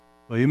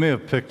Well, you may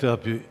have picked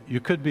up, you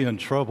could be in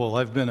trouble.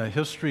 I've been a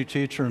history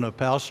teacher and a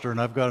pastor,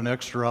 and I've got an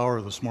extra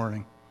hour this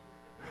morning.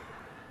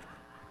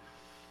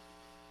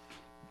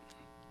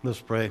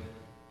 Let's pray.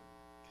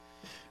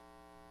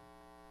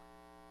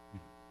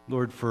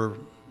 Lord, for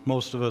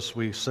most of us,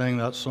 we sang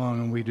that song,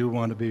 and we do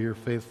want to be your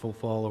faithful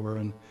follower,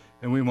 and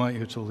we want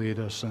you to lead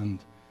us, and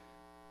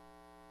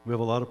we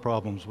have a lot of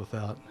problems with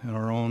that in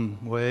our own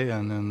way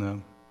and in the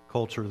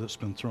culture that's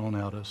been thrown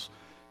at us.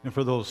 And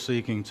for those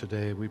seeking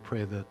today, we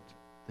pray that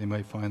they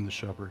may find the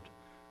shepherd,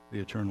 the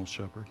eternal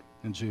shepherd.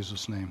 In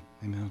Jesus' name,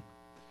 amen.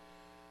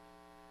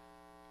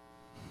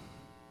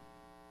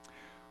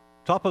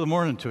 Top of the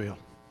morning to you.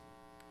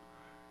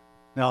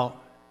 Now,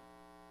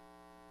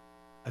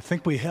 I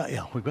think we got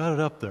it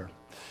up there.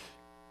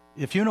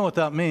 If you know what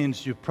that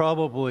means, you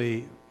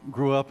probably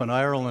grew up in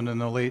Ireland in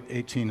the late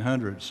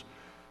 1800s.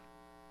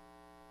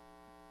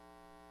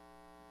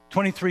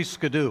 23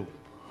 skidoo.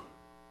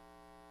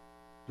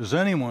 Does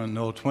anyone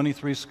know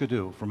 23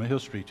 skidoo from a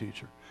history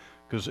teacher?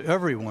 Because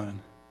everyone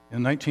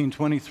in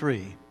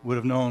 1923 would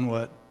have known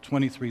what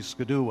 23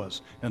 skidoo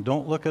was. And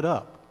don't look it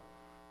up,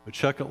 but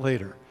check it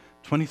later.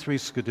 23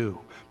 skidoo.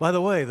 By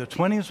the way, the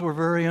 20s were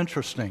very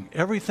interesting.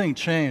 Everything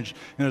changed,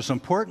 and it's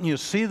important you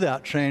see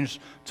that change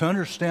to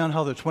understand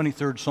how the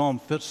 23rd Psalm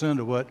fits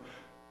into what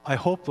I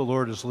hope the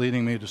Lord is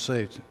leading me to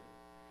say.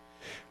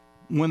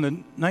 When the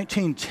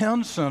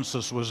 1910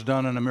 census was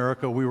done in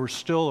America, we were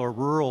still a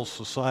rural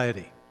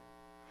society.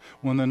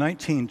 When the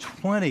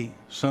 1920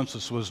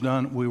 census was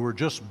done, we were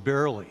just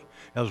barely,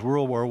 as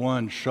World War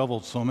I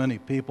shoveled so many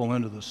people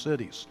into the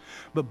cities.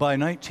 But by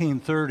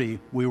 1930,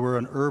 we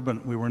were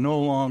no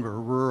longer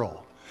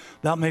rural.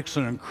 That makes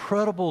an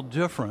incredible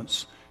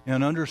difference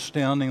in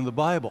understanding the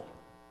Bible,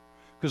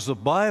 because the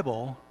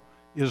Bible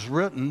is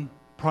written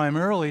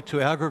primarily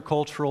to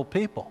agricultural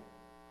people.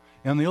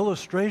 And the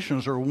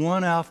illustrations are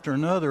one after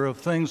another of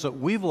things that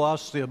we've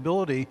lost the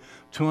ability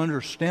to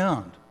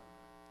understand.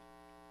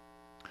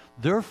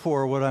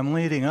 Therefore, what I'm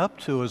leading up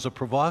to is a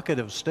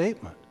provocative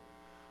statement.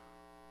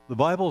 The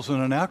Bible's an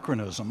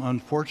anachronism,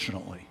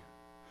 unfortunately.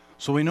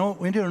 So we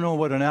need to know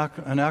what an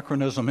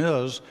anachronism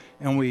is,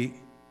 and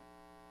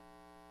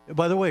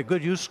by the way,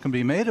 good use can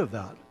be made of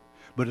that.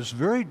 But it's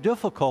very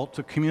difficult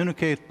to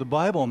communicate the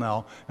Bible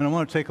now, and I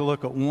want to take a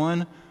look at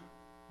one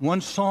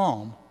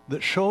psalm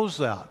that shows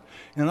that.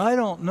 And I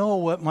don't know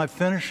what my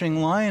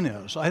finishing line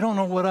is. I don't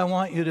know what I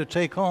want you to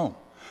take home.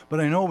 But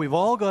I know we've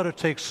all got to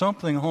take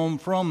something home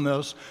from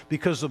this,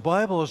 because the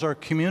Bible is our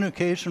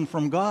communication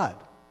from God.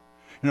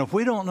 And if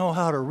we don't know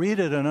how to read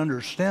it and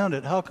understand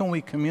it, how can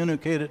we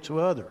communicate it to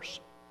others?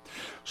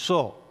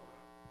 So,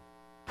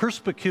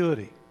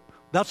 perspicuity.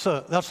 That's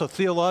a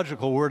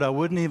theological word. I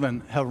wouldn't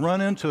even have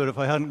run into it if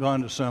I hadn't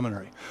gone to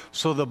seminary.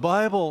 So the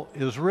Bible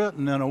is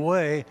written in a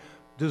way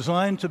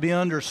designed to be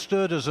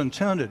understood as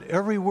intended.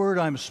 Every word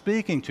I'm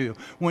speaking to you,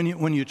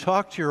 when you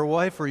talk to your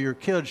wife or your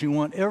kids, you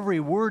want every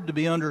word to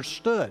be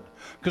understood,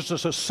 because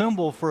it's a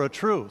symbol for a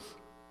truth.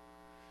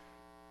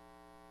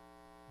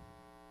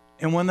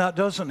 And when that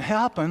doesn't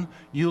happen,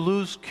 you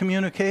lose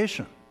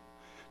communication.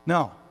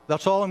 Now,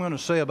 that's all I'm going to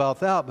say about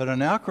that, but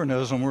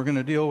anachronism we're going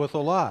to deal with a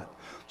lot.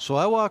 So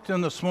I walked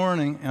in this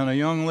morning, and a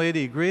young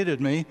lady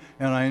greeted me,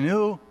 and I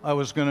knew I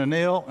was going to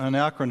nail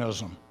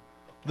anachronism.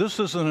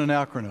 This is an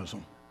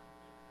anachronism.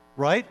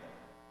 Right?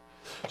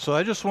 So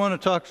I just want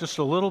to talk just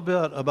a little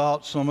bit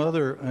about some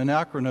other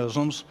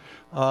anachronisms.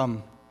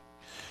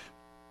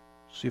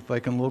 See if I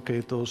can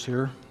locate those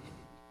here.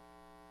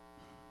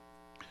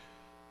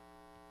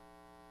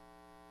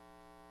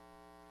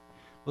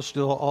 Let's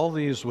do all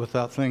these with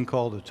that thing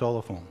called a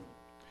telephone.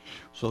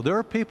 So there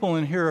are people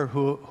in here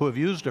who have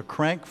used a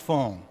crank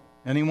phone.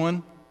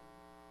 Anyone?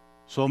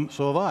 So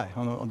have I,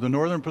 on the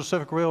Northern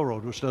Pacific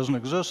Railroad, which doesn't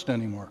exist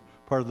anymore,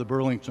 part of the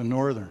Burlington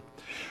Northern.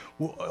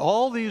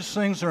 All these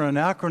things are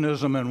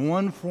anachronism in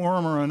one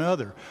form or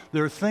another.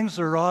 There are things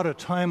that are out of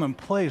time and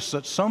place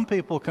that some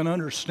people can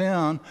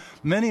understand.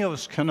 Many of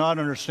us cannot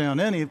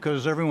understand any,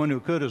 because everyone who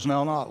could is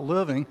now not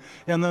living.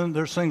 And then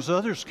there's things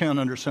others can't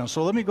understand.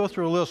 So let me go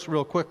through a list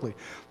real quickly.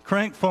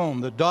 Crank phone,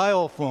 the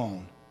dial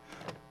phone,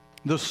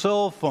 the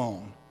cell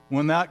phone.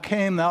 When that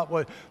came that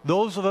way,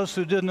 those of us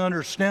who didn't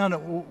understand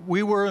it,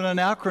 we were an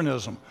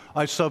anachronism.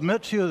 I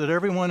submit to you that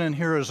everyone in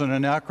here is an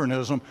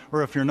anachronism,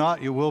 or if you're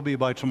not, you will be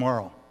by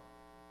tomorrow.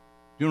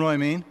 You know what I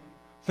mean?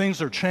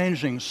 Things are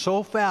changing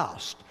so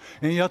fast,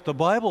 and yet the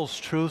Bible's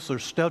truths are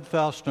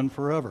steadfast and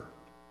forever.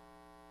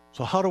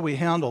 So how do we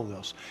handle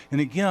this?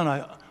 And again,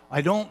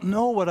 I don't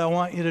know what I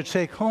want you to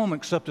take home,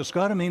 except it's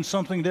got to mean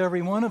something to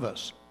every one of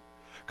us.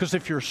 Because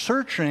if you're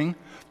searching,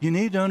 you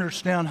need to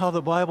understand how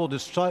the Bible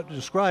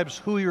describes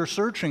who you're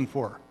searching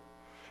for.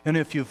 And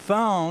if you've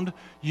found,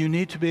 you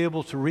need to be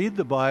able to read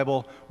the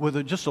Bible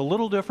with just a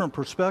little different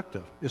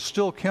perspective. It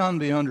still can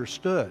be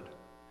understood.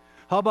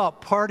 How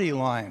about party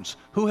lines?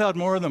 Who had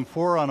more than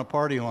 4 on a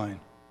party line?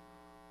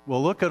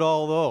 Well, look at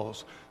all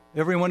those.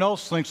 Everyone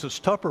else thinks it's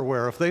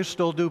Tupperware if they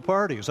still do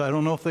parties. I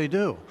don't know if they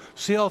do.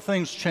 See how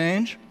things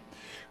change?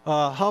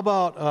 How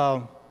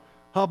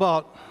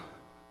about,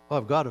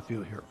 I've got a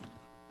few here.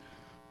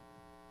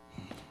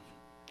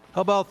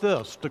 How about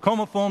this?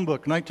 Tacoma phone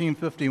book,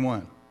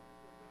 1951.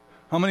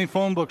 How many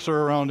phone books are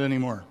around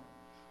anymore?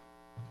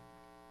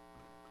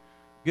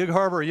 Gig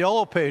Harbor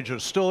Yellow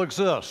Pages still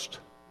exist.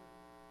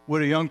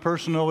 Would a young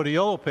person know what a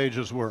Yellow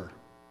Pages were?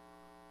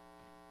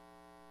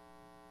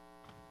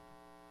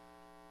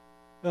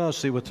 Let's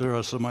see what's the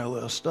rest of my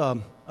list.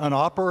 An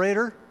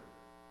operator?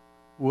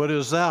 What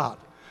is that?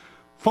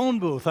 Phone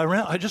booth.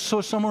 I just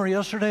saw somewhere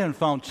yesterday and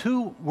found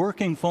 2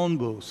 working phone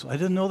booths. I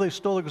didn't know they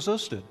still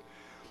existed.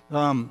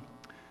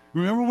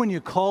 Remember when you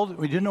called,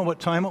 we didn't know what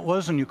time it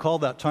was, and you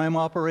called that time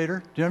operator?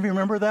 Do you ever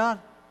remember that?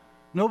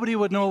 Nobody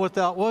would know what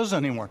that was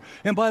anymore.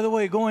 And by the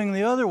way, going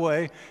the other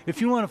way,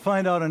 if you want to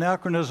find out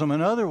anachronism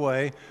another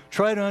way,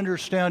 try to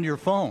understand your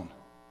phone.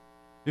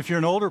 If you're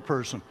an older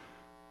person,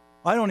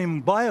 I don't even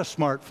buy a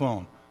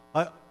smartphone.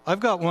 I've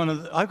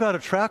got a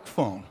track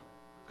phone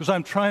because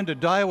I'm trying to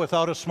die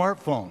without a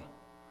smartphone.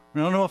 I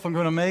don't know if I'm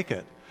going to make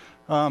it.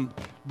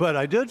 But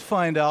I did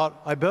find out,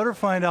 I better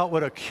find out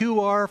what a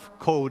QR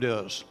code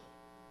is.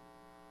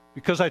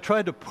 Because I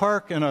tried to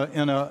park in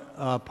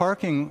a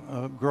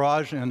parking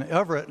garage in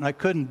Everett, and I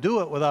couldn't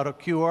do it without a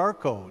QR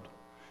code.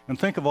 And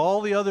think of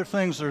all the other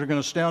things that are going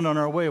to stand on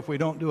our way if we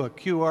don't do a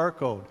QR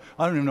code.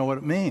 I don't even know what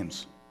it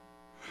means.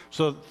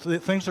 So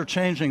things are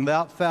changing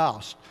that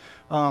fast.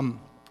 My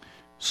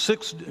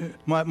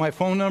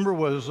phone number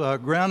was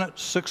Granite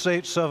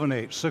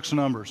 6878, 6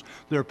 numbers.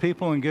 There are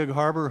people in Gig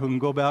Harbor who can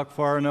go back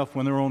far enough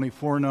when there were only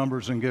 4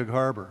 numbers in Gig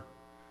Harbor.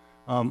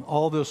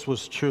 All this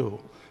was true.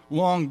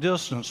 Long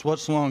distance,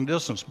 what's long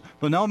distance?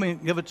 But now let me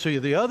give it to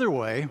you the other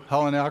way,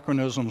 how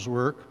anachronisms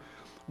work.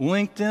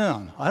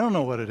 LinkedIn, I don't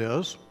know what it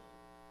is.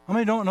 How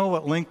many don't know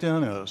what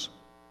LinkedIn is?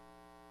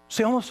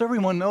 See, almost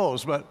everyone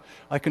knows, but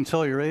I can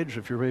tell your age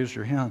if you raise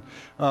your hand.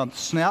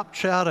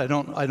 Snapchat, I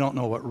don't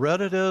know what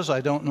Reddit is.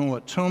 I don't know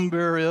what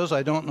Tumblr is.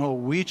 I don't know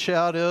what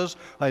WeChat is.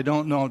 I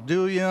don't know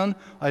Douyin.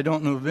 I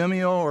don't know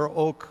Vimeo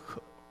or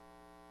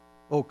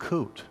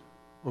Okut.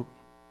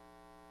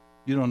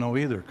 You don't know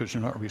either because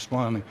you're not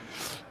responding.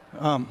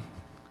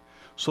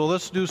 So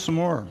let's do some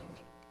more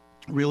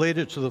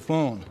related to the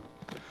phone.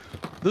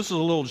 This is a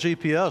little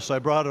GPS. I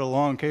brought it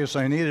along in case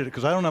I needed it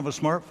because I don't have a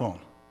smartphone.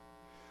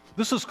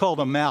 This is called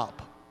a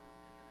map.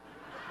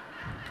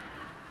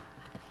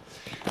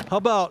 How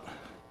about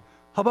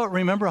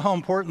remember how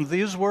important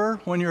these were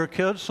when you were a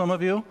kid, some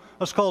of you?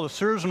 That's called a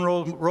Sears and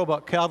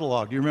Roebuck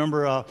catalog. Do you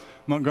remember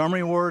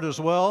Montgomery Ward as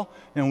well?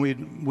 And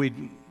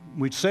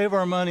we'd save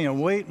our money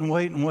and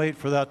wait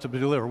for that to be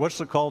delivered. What's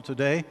the call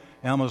today?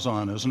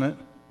 Amazon, isn't it?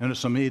 And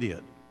it's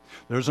immediate.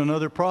 There's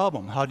another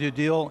problem. How do you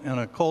deal in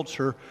a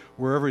culture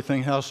where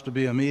everything has to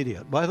be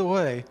immediate? By the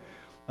way,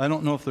 I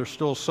don't know if they're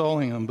still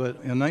selling them, but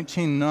in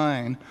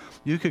 1909,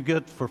 you could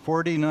get for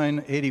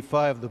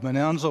 $49.85 the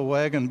Bonanza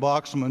Wagon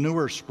Box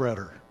Manure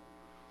Spreader.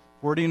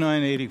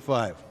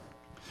 $49.85.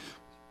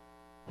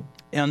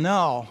 And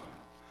now,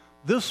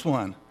 this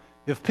one.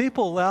 If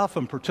people laugh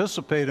and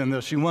participate in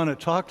this, you want to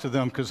talk to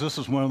them because this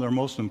is one of their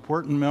most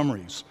important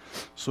memories.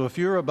 So if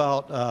you're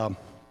about,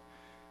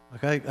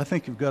 I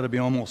think you've got to be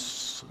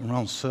almost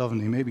around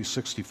 70, maybe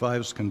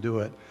 65s can do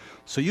it.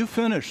 So you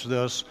finish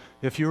this,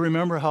 if you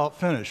remember how it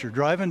finished. You're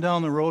driving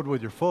down the road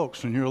with your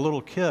folks when you're a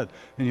little kid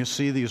and you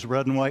see these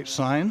red and white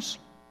signs.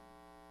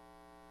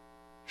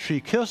 She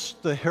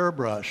kissed the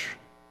hairbrush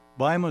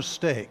by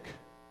mistake.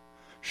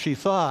 She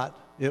thought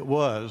it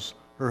was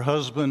her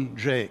husband,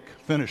 Jake.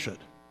 Finish it.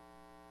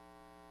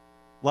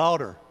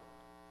 Louder.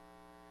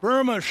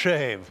 Burma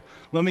shave.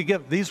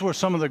 These were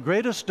some of the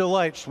greatest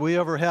delights we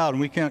ever had, and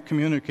we can't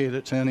communicate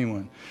it to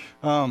anyone.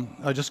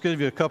 I'll just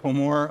give you a couple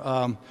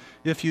more.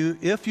 If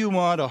you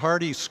want a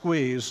hearty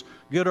squeeze,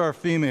 get our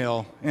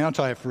female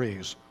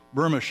antifreeze,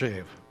 Burma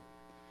shave.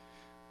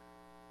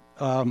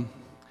 And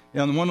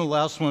one of the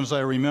last ones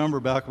I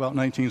remember back about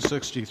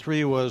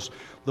 1963 was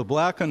the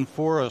blackened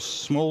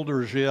forest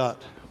smolders yet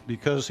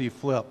because he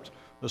flipped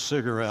a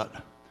cigarette.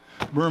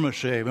 Burma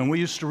shave. And we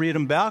used to read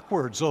them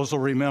backwards. Those will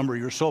remember.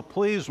 You're so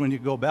pleased when you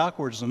go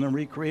backwards and then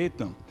recreate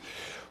them.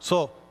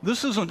 So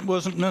this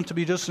wasn't meant to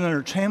be just an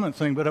entertainment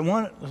thing, but I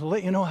want to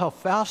let you know how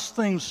fast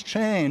things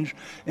change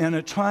in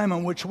a time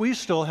in which we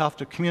still have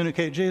to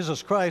communicate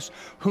Jesus Christ,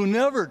 who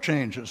never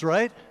changes,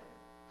 right?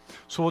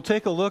 So we'll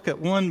take a look at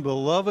one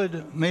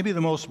beloved, maybe the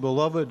most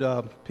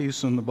beloved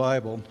piece in the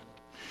Bible.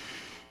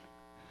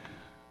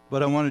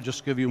 But I want to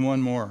just give you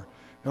one more.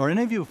 Are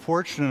any of you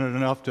fortunate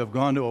enough to have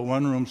gone to a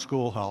one-room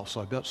schoolhouse?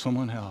 I bet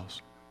someone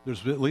has.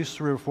 There's at least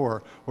 3 or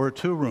 4, or a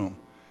 2-room.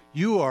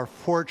 You are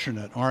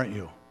fortunate, aren't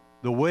you?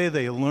 The way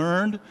they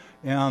learned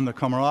and the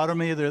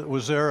camaraderie that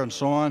was there and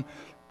so on.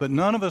 But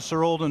none of us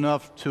are old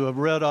enough to have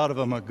read out of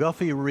a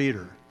McGuffey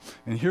reader.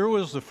 And here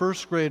was the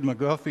first grade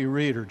McGuffey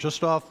reader,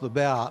 just off the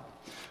bat.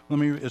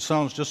 It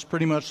sounds just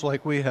pretty much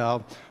like we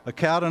have. A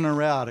cat and a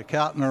rat, a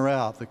cat and a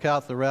rat, the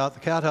cat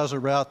has a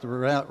rat, the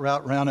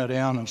rat ran it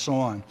in, and so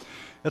on.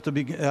 At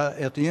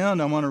the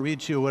end, I want to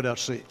read to you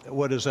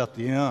what is at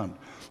the end.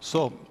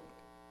 So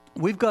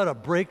we've got a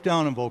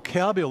breakdown in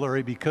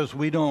vocabulary because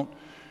we don't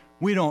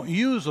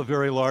use a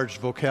very large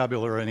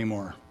vocabulary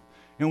anymore.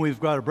 and we've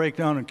got a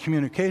breakdown in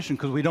communication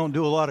because we don't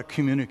do a lot of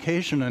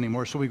communication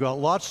anymore. So we've got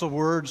lots of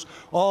words,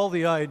 all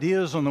the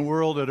ideas in the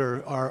world that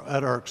are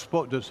at our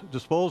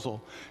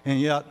disposal, and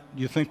yet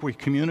you think we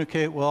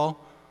communicate well?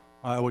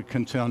 I would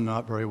contend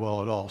not very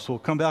well at all. So we'll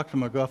come back to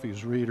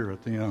McGuffey's reader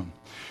at the end.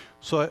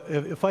 So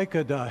if I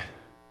could have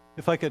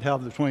the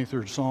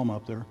 23rd Psalm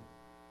up there.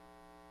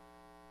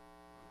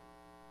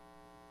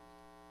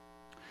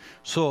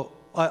 So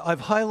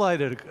I've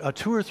highlighted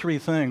 2 or 3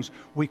 things.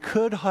 We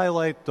could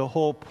highlight the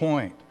whole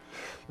point,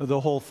 the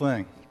whole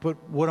thing. But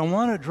what I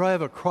want to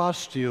drive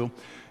across to you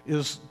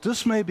is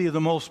this may be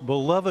the most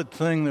beloved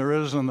thing there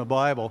is in the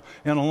Bible.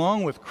 And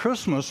along with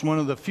Christmas, one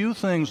of the few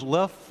things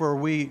left for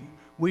we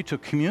to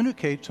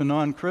communicate to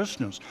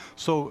non-Christians.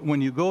 So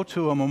when you go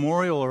to a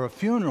memorial or a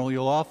funeral,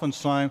 you'll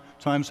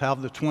oftentimes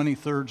have the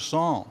 23rd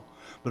Psalm.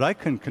 But I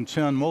can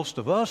contend most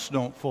of us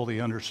don't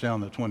fully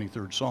understand the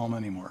 23rd Psalm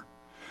anymore,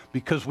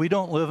 because we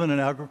don't live in an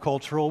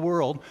agricultural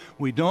world.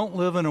 We don't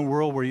live in a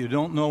world where you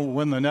don't know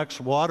when the next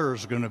water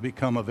is going to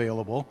become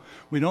available.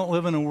 We don't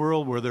live in a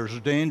world where there's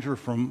danger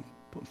from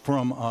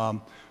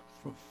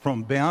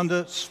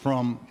bandits,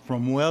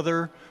 from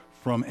weather,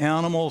 from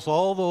animals,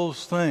 all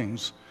those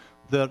things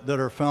that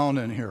are found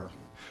in here.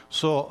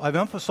 So I've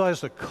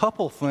emphasized a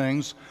couple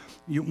things.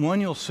 One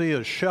you'll see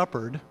is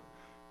shepherd,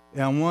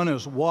 and one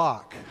is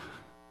walk.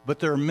 But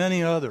there are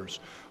many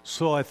others.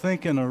 So I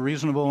think in a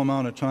reasonable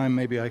amount of time,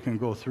 maybe I can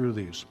go through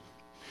these.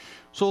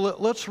 So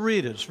let's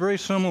read it. It's very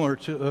familiar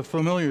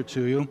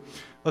to you,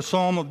 a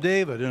Psalm of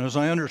David. And as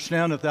I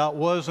understand it, that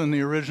was in the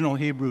original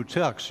Hebrew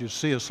text. You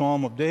see a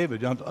Psalm of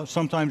David.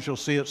 Sometimes you'll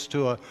see it's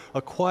to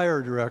a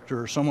choir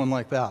director or someone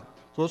like that.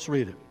 So let's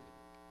read it.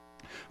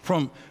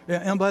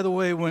 And by the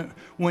way,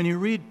 when you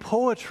read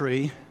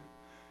poetry,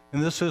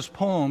 and this is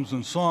poems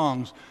and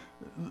songs,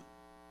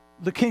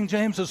 the King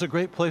James is a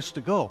great place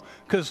to go.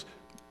 Because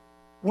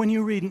when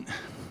you read,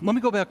 let me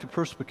go back to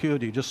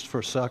Perspicuity just for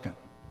a second.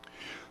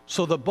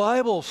 So the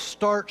Bible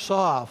starts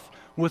off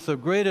with the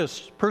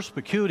greatest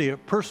perspicuity,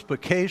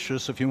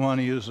 perspicacious, if you want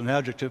to use an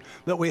adjective,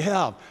 that we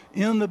have.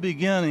 In the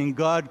beginning,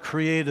 God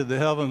created the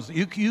heavens.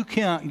 You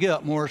can't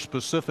get more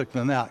specific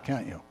than that,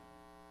 can't you?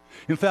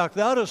 In fact,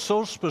 that is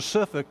so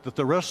specific that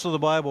the rest of the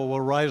Bible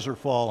will rise or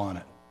fall on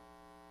it.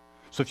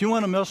 So if you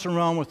want to mess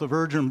around with the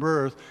virgin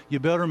birth, you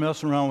better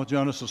mess around with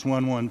Genesis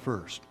 1:1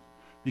 first.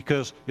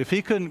 Because if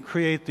he couldn't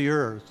create the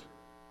earth,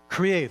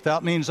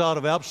 that means out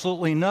of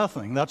absolutely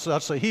nothing.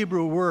 That's a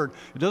Hebrew word.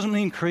 It doesn't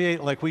mean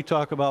create like we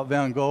talk about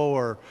Van Gogh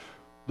or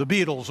the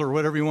Beatles or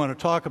whatever you want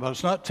to talk about.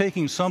 It's not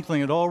taking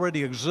something that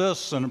already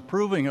exists and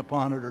improving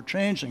upon it or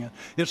changing it.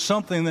 It's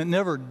something that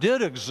never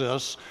did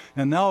exist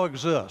and now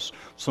exists.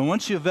 So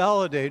once you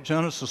validate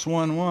Genesis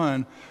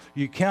 1:1,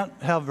 you can't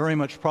have very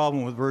much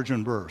problem with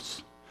virgin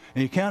births.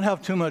 And you can't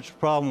have too much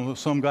problem with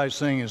some guy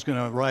saying he's going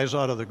to rise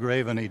out of the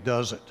grave and he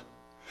does it.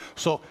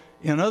 So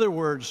in other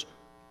words,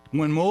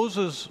 when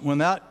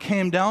that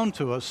came down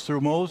to us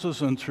through Moses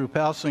and through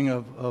passing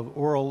of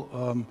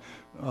oral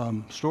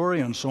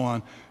story and so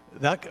on,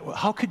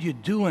 how could you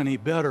do any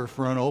better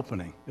for an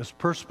opening? It's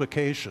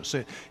perspicacious.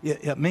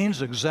 It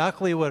means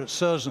exactly what it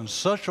says in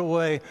such a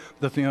way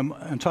that the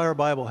entire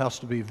Bible has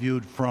to be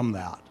viewed from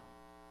that.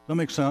 Does that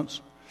make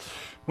sense?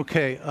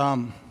 Okay.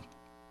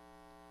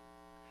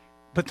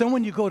 But then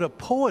when you go to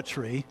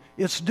poetry,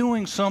 it's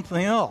doing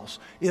something else.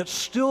 It's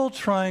still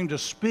trying to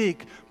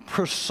speak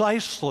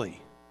precisely,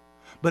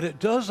 but it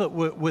does it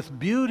with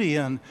beauty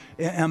and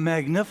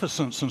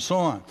magnificence and so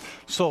on.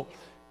 So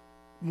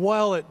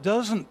while it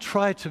doesn't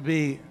try to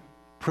be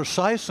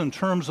precise in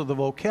terms of the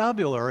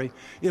vocabulary,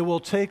 it will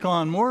take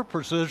on more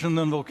precision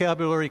than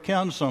vocabulary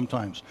can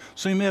sometimes.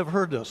 So you may have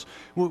heard this.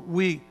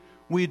 We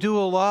do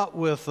a lot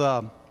with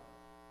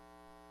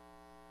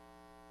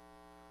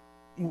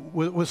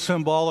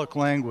symbolic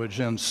language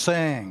and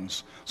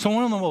sayings. So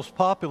one of the most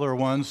popular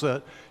ones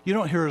that you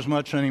don't hear as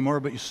much anymore,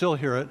 but you still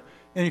hear it,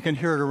 and you can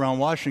hear it around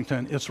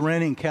Washington, it's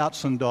raining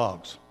cats and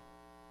dogs.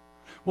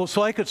 Well,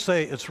 so I could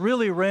say, it's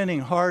really raining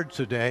hard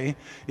today.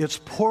 It's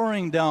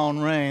pouring down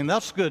rain.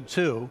 That's good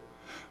too.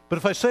 But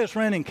if I say it's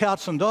raining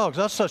cats and dogs,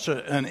 that's such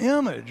an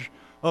image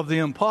of the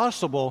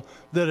impossible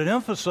that it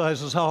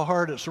emphasizes how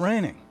hard it's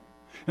raining.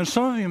 And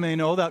some of you may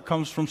know that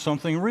comes from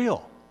something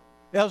real,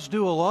 as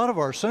do a lot of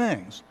our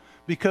sayings.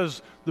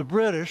 Because the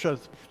British, I'm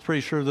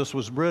pretty sure this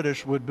was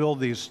British, would build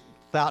these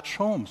thatch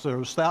homes. There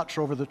was thatch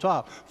over the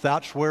top.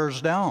 Thatch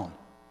wears down.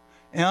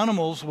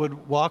 Animals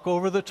would walk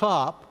over the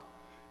top,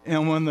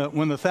 and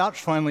when the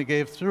thatch finally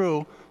gave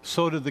through,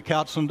 so did the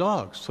cats and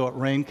dogs. So it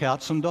rained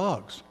cats and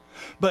dogs.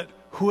 But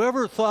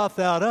whoever thought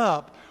that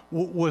up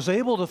was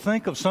able to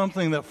think of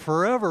something that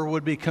forever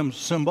would become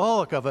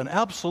symbolic of an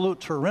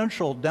absolute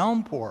torrential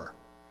downpour.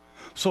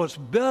 So it's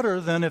better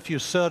than if you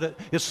said it.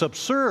 It's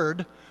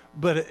absurd,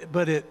 but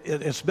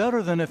it's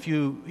better than if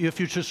you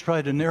just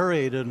try to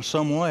narrate it in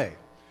some way.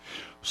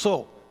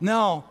 So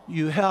now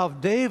you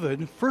have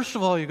David. First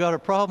of all, you got a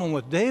problem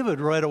with David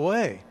right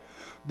away.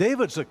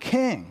 David's a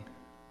king.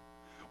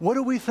 What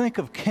do we think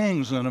of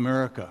kings in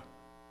America?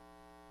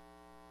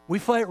 We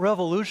fight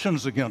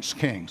revolutions against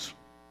kings.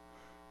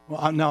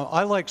 Well, now,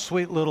 I like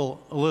sweet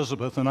little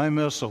Elizabeth, and I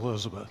miss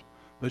Elizabeth.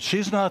 But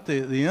she's not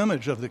the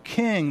image of the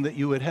king that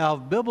you would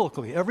have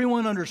biblically.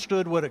 Everyone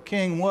understood what a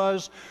king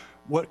was,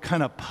 what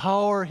kind of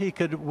power he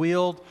could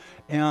wield,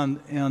 and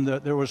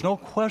there was no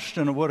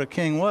question of what a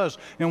king was.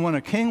 And when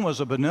a king was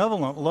a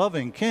benevolent,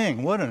 loving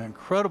king, what an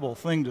incredible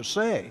thing to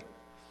say.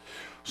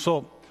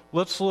 So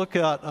let's look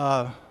at,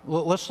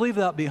 let's leave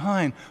that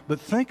behind. But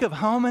think of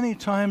how many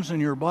times in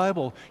your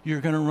Bible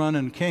you're going to run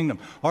in kingdom.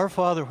 Our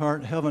Father who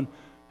art in heaven,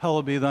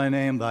 hallowed be thy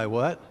name, thy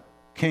what?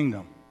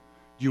 Kingdom.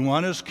 Do you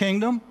want his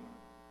kingdom?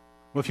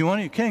 Well, if you want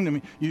your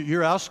kingdom,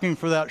 you're asking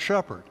for that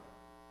shepherd,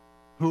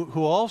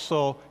 who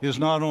also is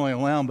not only a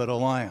lamb, but a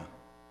lion.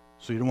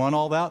 So you don't want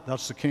all that?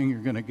 That's the king you're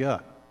going to get.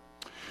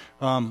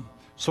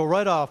 So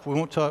right off, we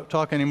won't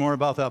talk any more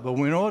about that, but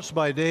we know it's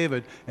by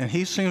David, and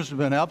he seems to have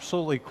been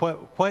absolutely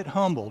quite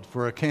humbled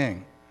for a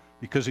king,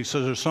 because he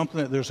says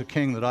there's a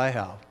king that I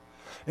have.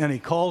 And he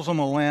calls him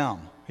a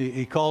lamb.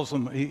 He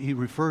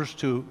refers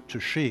to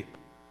sheep.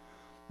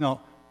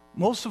 Now,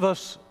 most of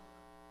us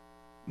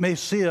may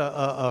see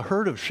a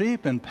herd of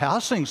sheep in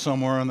passing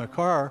somewhere in the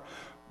car,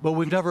 but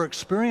we've never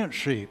experienced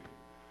sheep.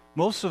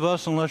 Most of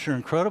us, unless you're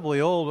incredibly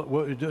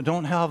old,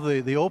 don't have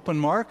the open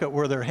market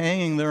where they're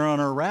hanging there on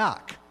a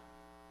rack.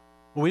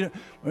 It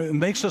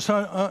makes us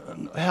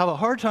have a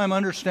hard time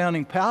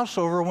understanding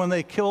Passover when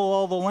they kill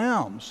all the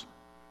lambs,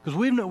 because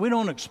we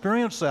don't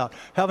experience that.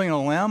 Having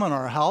a lamb in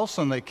our house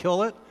and they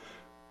kill it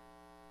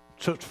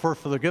for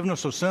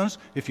forgiveness of sins,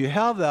 if you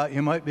have that,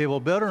 you might be able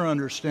to better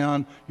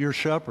understand your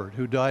shepherd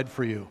who died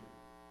for you,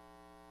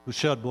 who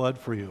shed blood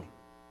for you.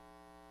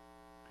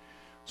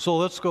 So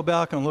let's go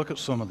back and look at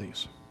some of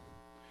these.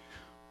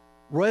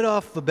 Right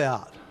off the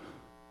bat,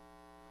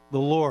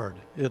 the Lord.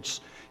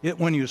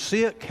 When you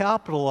see it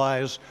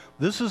capitalized,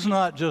 this is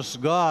not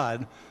just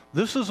God.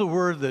 This is a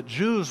word that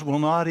Jews will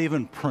not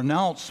even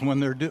pronounce when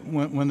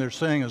they're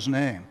saying his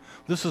name.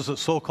 This is a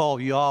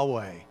so-called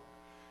Yahweh.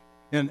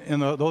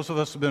 And those of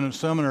us who have been in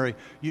seminary,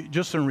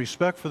 just in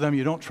respect for them,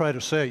 you don't try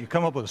to say it. You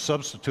come up with a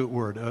substitute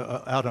word,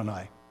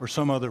 Adonai, or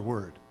some other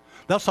word.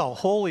 That's how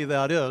holy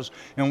that is.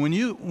 And when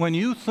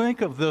you think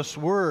of this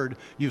word,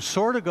 you've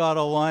sort of got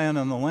a lion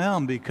and the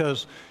lamb,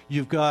 because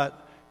you've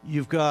got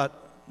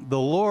the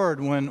Lord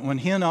when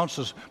he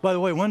announces. By the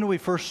way, when do we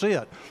first see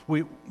it?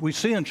 We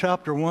see in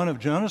chapter 1 of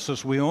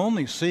Genesis, we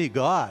only see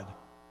God.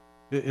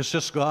 It's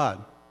just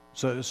God.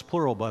 So it's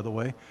plural, by the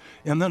way.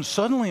 And then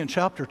suddenly in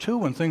chapter 2,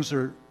 when things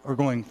are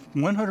going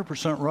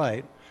 100%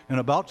 right and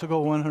about to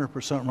go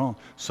 100% wrong,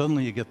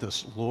 suddenly you get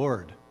this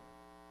Lord.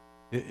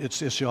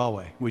 It's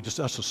Yahweh. That's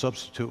a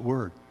substitute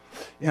word.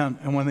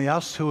 And when they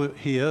asked who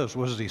he is,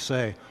 what does he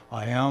say?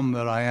 I am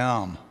that I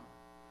am.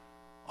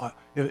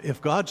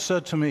 If God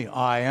said to me,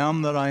 I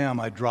am that I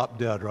am, I'd drop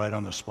dead right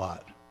on the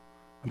spot.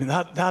 I mean,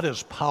 that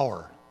is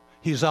power.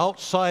 He's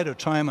outside of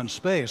time and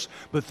space.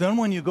 But then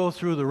when you go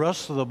through the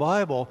rest of the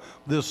Bible,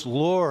 this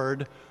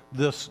Lord,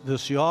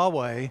 this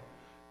Yahweh,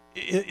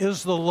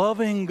 is the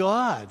loving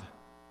God.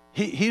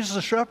 He's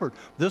the shepherd.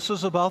 This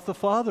is about the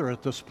Father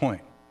at this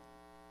point.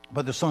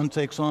 But the Son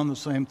takes on the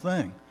same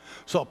thing.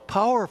 So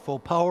powerful,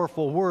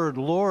 powerful word,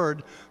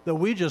 Lord, that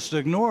we just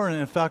ignore, and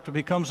in fact it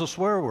becomes a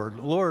swear word.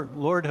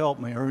 Lord help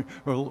me, or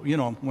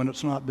when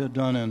it's not been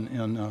done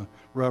in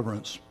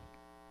reverence.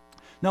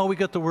 Now we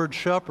get the word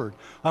shepherd.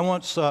 I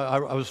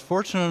was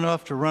fortunate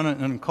enough to run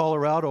it in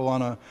Colorado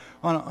on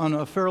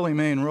a fairly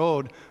main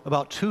road,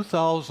 about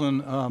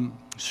 2,000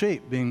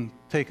 sheep being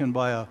taken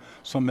by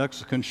some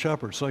Mexican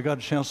shepherd. So I got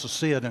a chance to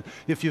see it. And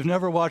if you've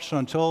never watched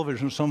on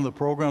television some of the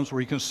programs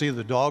where you can see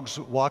the dogs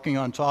walking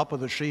on top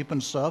of the sheep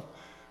and stuff,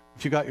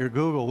 if you got your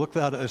Google, look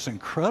at it. It's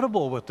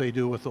incredible what they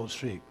do with those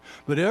sheep.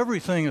 But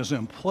everything is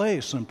in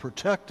place and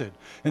protected.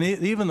 And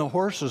even the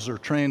horses are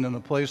trained in the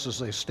places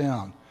they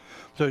stand.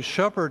 So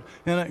shepherd,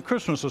 and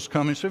Christmas is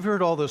coming, so you've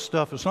heard all this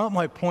stuff. It's not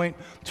my point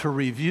to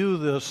review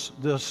this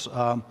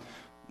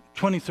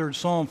 23rd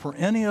Psalm for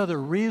any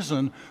other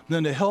reason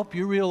than to help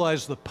you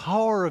realize the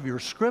power of your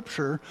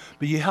Scripture,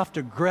 but you have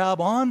to grab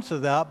onto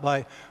that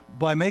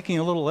by making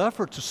a little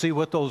effort to see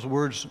what those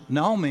words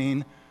now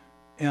mean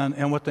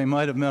and what they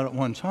might have meant at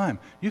one time.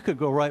 You could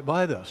go right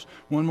by this.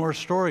 One more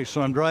story.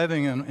 So I'm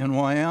driving in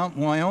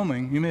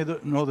Wyoming. You may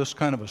know this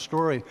kind of a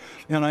story.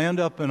 And I end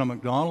up in a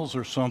McDonald's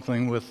or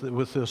something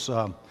with this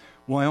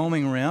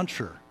Wyoming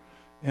rancher.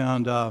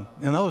 And that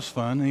was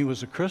fun. He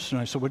was a Christian.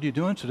 I said, what are you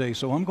doing today?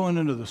 So I'm going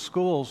into the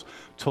schools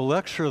to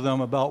lecture them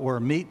about where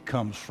meat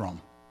comes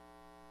from.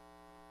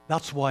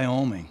 That's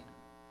Wyoming.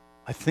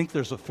 I think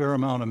there's a fair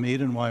amount of meat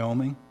in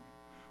Wyoming.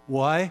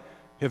 Why?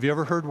 Have you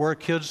ever heard where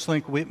kids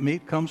think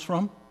meat comes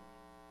from?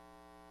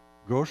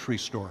 Grocery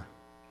store.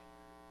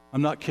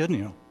 I'm not kidding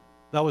you.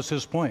 That was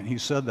his point. He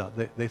said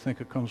that. They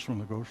think it comes from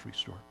the grocery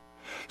store.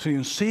 So you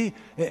can see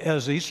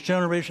as each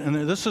generation,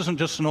 and this isn't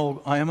just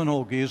I am an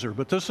old geezer,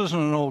 but this isn't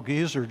an old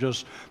geezer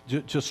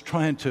just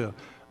trying to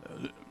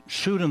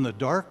shoot in the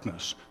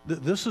darkness.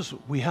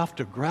 We have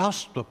to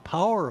grasp the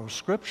power of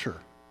Scripture.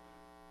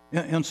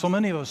 And so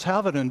many of us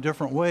have it in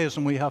different ways,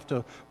 and we have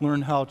to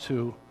learn how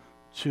to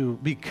to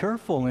be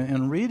careful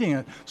in reading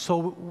it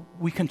so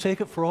we can take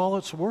it for all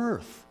it's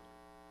worth.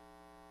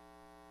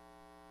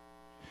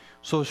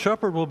 So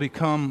shepherd will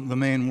become the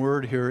main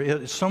word here.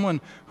 It's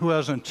someone who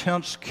has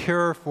intense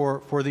care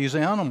for these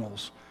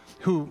animals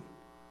who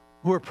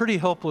are pretty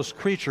helpless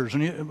creatures.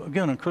 And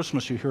again, on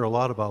Christmas you hear a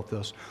lot about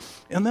this.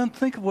 And then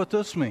think of what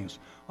this means.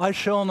 I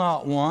shall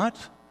not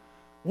want.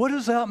 What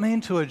does that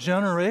mean to a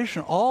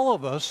generation? All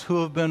of us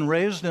who have been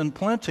raised in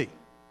plenty.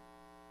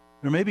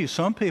 There may be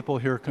some people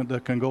here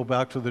that can go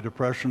back to the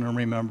Depression and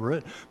remember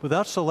it, but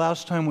that's the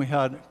last time we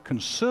had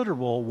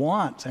considerable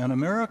want in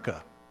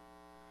America.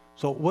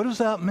 So what does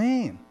that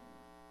mean?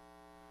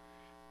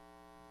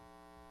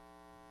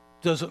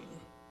 Let's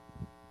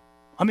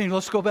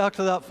go back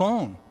to that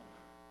phone.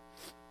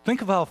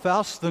 Think of how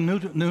fast the new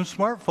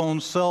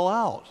smartphones sell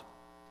out.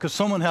 Because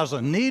someone has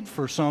a need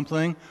for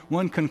something,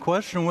 one can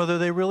question whether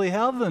they really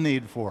have the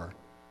need for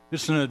it.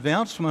 It's an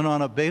advancement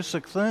on a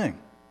basic thing.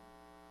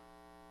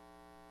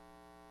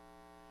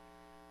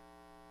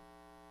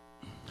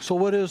 So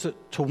what is it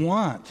to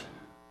want?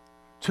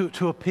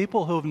 To a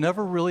people who have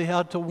never really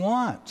had to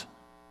want?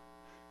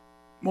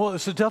 Well,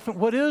 it's a definite,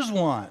 what is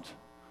want?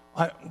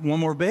 One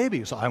more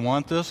babies. I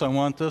want this, I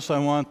want this, I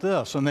want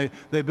this. And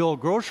they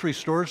build grocery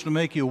stores to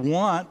make you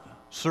want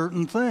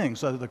certain things.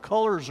 The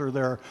colors are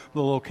there,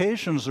 the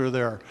locations are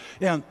there.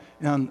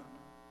 And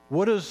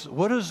what is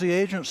the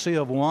agency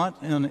of want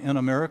in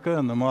America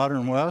and the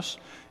modern West?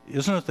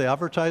 Isn't it the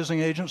advertising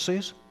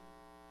agencies?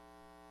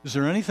 Is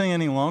there anything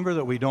any longer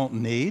that we don't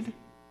need?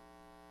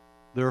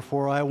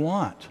 Therefore I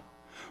want.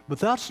 But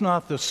that's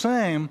not the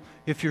same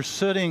if you're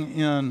sitting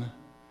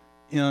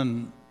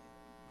in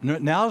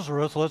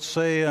Nazareth, let's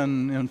say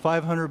in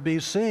 500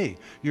 BC.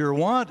 Your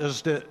want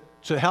is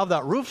to have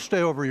that roof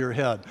stay over your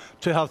head,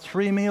 to have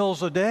 3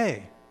 meals a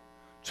day,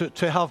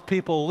 to have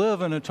people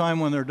live in a time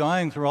when they're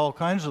dying through all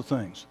kinds of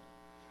things.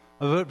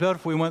 I bet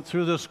if we went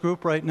through this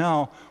group right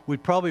now,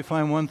 we'd probably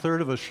find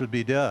 1/3 of us should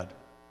be dead,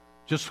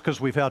 just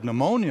because we've had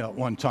pneumonia at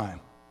one time,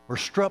 or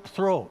strep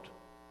throat,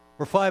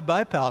 or 5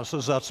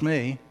 bypasses, that's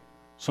me.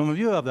 Some of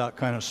you have that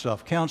kind of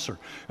stuff, cancer.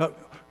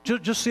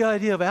 Just the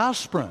idea of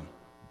aspirin.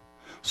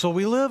 So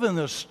we live in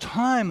this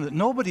time that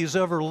nobody's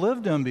ever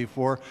lived in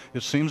before.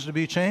 It seems to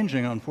be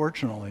changing,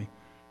 unfortunately.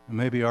 And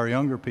maybe our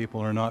younger people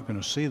are not going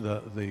to see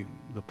the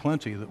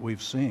plenty that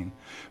we've seen.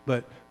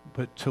 But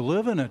to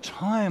live in a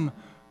time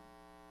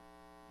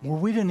where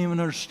we didn't even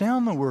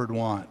understand the word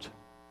want,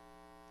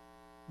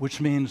 which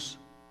means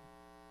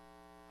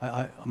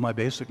my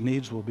basic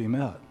needs will be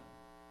met.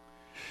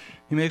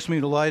 He makes me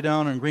to lie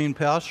down in green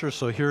pastures,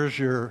 so here's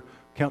your,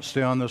 can't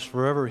stay on this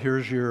forever,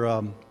 here's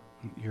your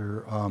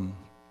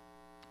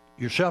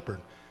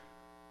shepherd.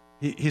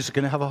 He's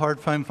going to have a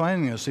hard time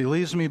finding us. He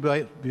leads me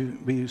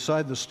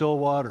beside the still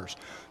waters.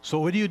 So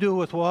what do you do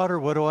with water?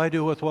 What do I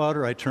do with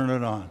water? I turn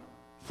it on.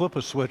 Flip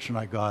a switch and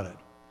I got it.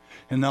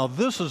 And now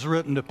this is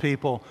written to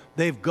people.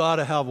 They've got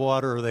to have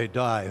water or they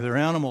die. Their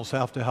animals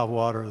have to have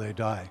water or they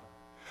die.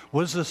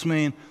 What does this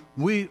mean?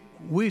 We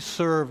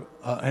serve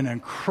an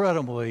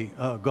incredibly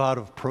God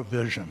of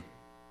provision.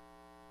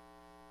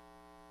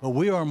 But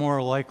we are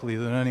more likely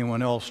than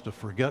anyone else to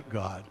forget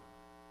God,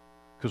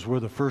 because we're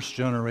the first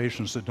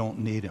generations that don't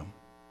need Him.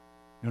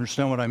 You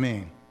understand what I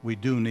mean? We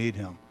do need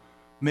Him.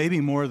 Maybe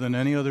more than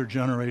any other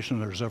generation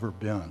there's ever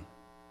been.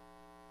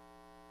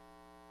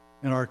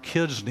 And our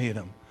kids need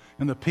Him.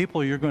 And the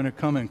people you're going to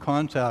come in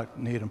contact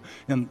need Him.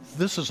 And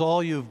this is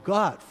all you've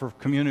got for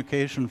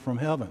communication from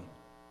heaven.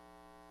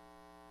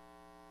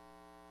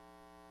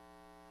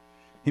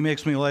 He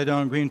makes me lie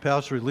down in green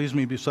pasture. He leads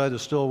me beside the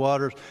still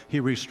waters. He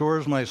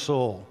restores my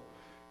soul.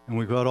 And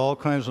we've got all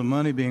kinds of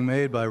money being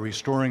made by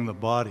restoring the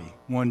body,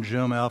 one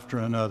gym after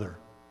another.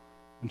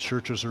 And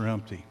churches are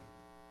empty.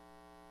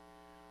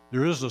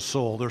 There is a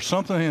soul. There's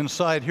something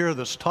inside here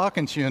that's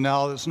talking to you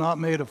now that's not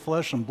made of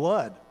flesh and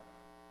blood.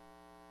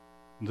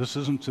 And this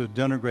isn't to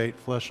denigrate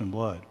flesh and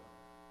blood.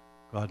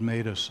 God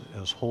made us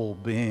as whole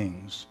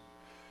beings.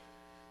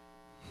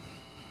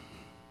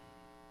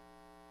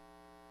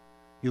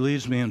 He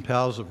leads me in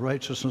paths of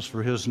righteousness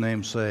for His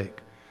name's sake.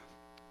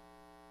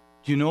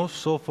 Do you know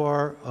so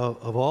far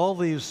of all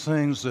these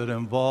things that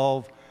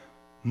involve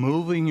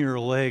moving your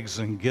legs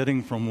and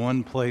getting from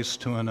one place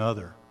to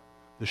another?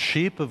 The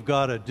sheep have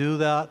got to do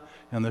that,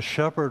 and the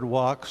shepherd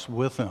walks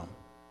with them.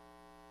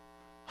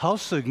 How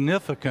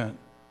significant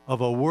of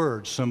a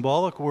word,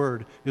 symbolic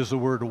word, is the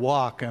word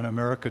walk in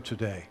America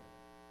today?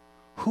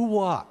 Who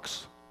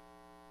walks?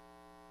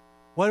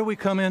 Why do we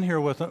come in here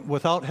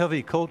without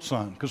heavy coats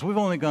on? Because we've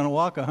only going to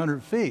walk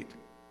 100 feet.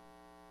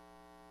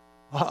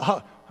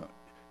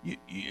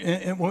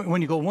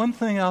 When you go one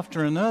thing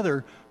after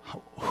another,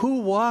 who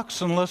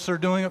walks unless they're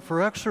doing it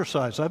for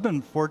exercise? I've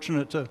been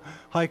fortunate to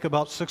hike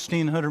about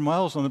 1,600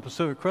 miles on the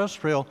Pacific Crest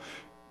Trail.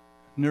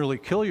 Nearly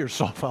kill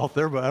yourself out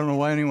there, but I don't know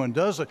why anyone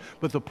does it.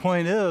 But the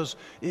point is,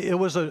 it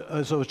was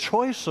a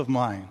choice of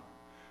mine.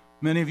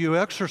 Many of you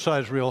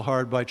exercise real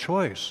hard by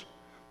choice.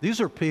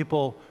 These are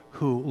people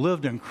who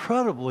lived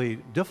incredibly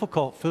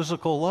difficult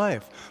physical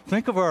life.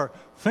 Think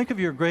of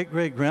your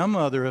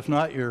great-great-grandmother, if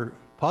not your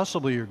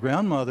possibly your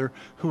grandmother,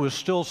 who was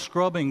still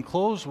scrubbing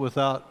clothes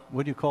without,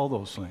 what do you call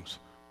those things?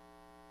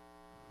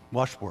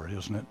 Washboard,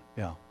 isn't it?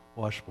 Yeah,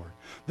 washboard.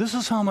 This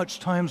is how much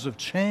times have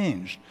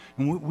changed,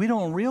 and we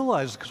don't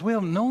realize it because we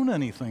haven't known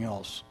anything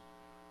else.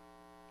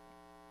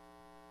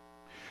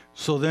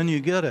 So then you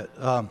get it.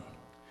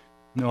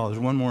 No, there's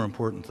one more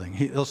important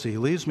thing. Let's see, he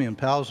leads me in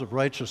paths of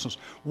righteousness.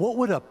 What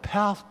would a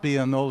path be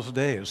in those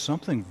days?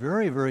 Something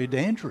very, very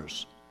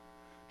dangerous.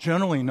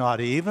 Generally not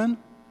even.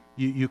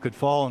 You could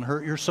fall and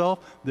hurt yourself.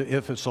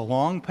 If it's a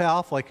long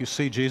path, like you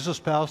see Jesus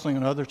passing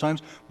and other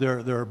times, there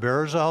are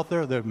bears out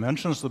there. There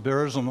mentions the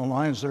bears and the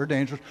lions. They're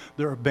dangerous.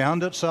 There are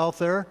bandits out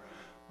there.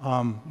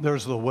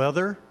 There's the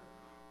weather.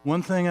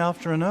 One thing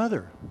after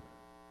another.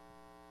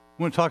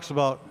 When it talks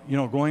about,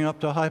 going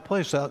up to a high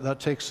place, that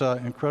takes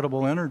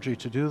incredible energy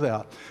to do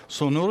that.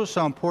 So notice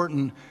how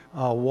important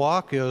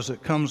walk is.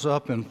 It comes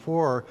up in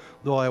 4,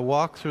 though I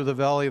walk through the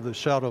valley of the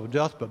shadow of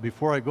death. But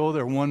before I go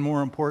there, one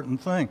more important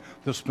thing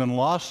that's been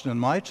lost in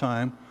my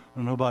time, I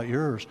don't know about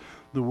yours,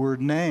 the word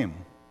name.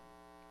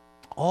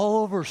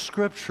 All over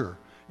Scripture,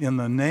 in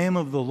the name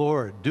of the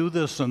Lord, do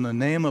this in the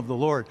name of the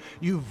Lord.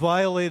 You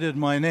violated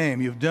my name.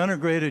 You've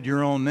denigrated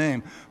your own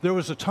name. There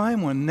was a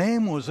time when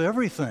name was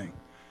everything.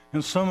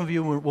 And some of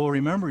you will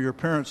remember your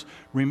parents.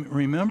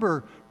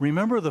 Remember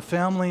the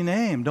family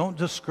name. Don't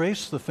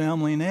disgrace the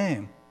family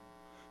name.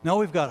 Now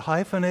we've got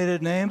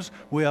hyphenated names.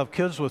 We have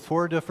kids with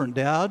 4 different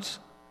dads.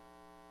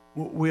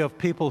 We have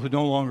people who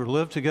no longer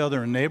live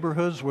together in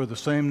neighborhoods where the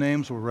same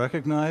names were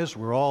recognized.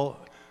 We're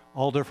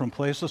all different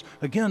places.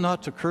 Again,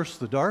 not to curse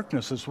the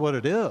darkness, it's what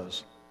it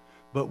is.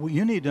 But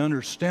you need to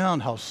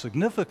understand how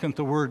significant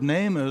the word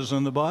name is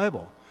in the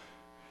Bible.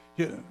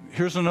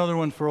 Here's another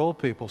one for old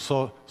people.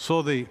 So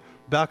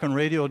back in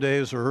radio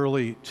days or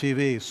early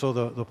TV, so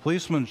the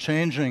policeman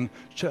chasing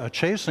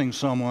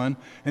someone,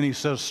 and he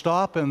says,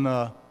 "Stop in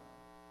the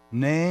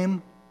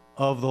name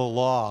of the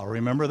law."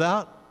 Remember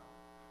that?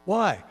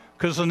 Why?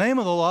 Because the name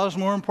of the law is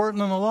more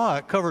important than the law.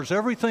 It covers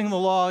everything the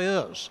law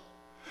is.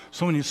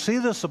 So when you see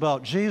this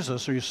about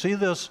Jesus, or you see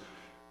this,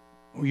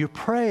 you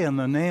pray in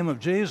the name of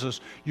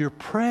Jesus, you're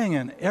praying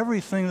in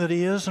everything that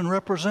he is and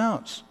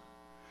represents.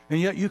 And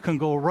yet you can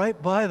go right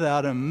by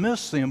that and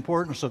miss the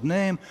importance of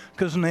name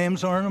because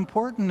names aren't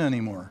important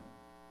anymore.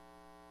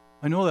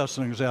 I know that's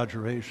an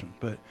exaggeration,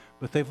 but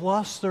they've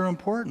lost their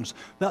importance.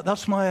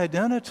 That's my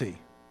identity.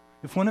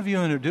 If one of you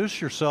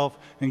introduce yourself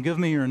and give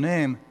me your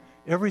name,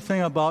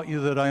 everything about you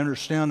that I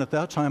understand at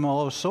that time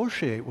I'll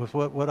associate with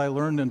what I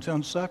learned in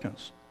 10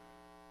 seconds.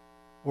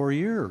 Or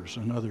years,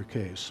 in another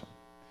case.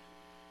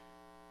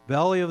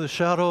 Valley of the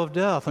shadow of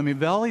death. I mean,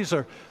 valleys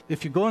are,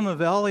 if you go in the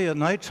valley at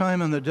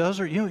nighttime in the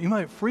desert, you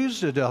might freeze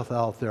to death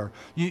out there.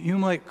 You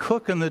might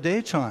cook in the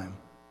daytime.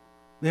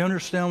 They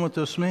understand what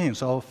this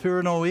means. I'll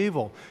fear no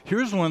evil.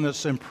 Here's one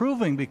that's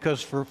improving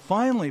because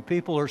finally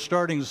people are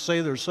starting to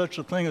say there's such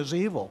a thing as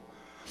evil.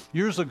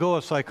 Years ago,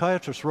 a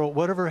psychiatrist wrote,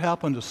 "Whatever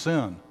happened to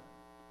sin?"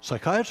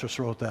 Psychiatrist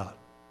wrote that.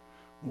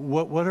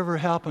 Whatever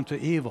happened to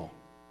evil?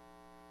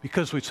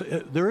 Because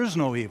there is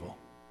no evil.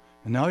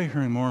 And now you're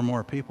hearing more and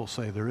more people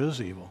say there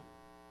is evil,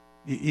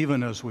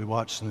 even as we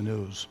watch the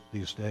news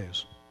these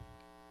days.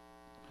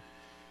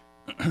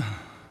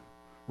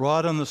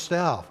 Rod and the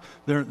staff,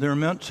 they're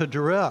meant to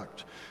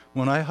direct.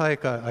 When I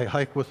hike, I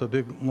hike with a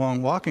big,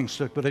 long walking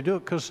stick, but I do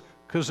it because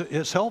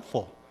it's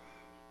helpful.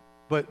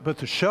 But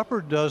the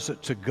shepherd does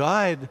it to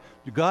guide,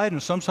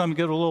 and sometimes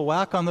get a little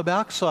whack on the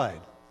backside.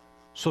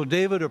 So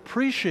David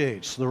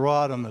appreciates the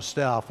rod and the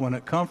staff when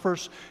it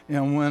comforts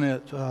and when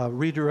it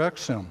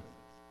redirects him.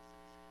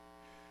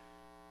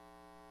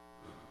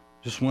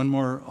 Just one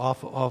more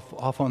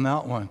off on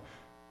that one.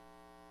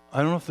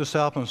 I don't know if this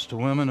happens to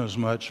women as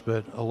much,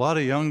 but a lot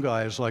of young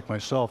guys like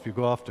myself, you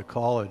go off to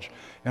college,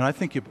 and I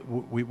think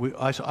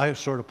I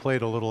sort of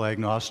played a little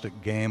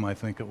agnostic game, I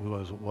think it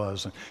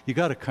was. And you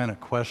got to kind of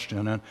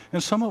question,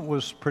 and some of it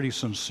was pretty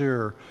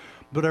sincere.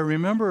 But I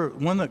remember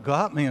one that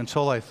got me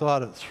until I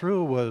thought it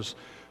through was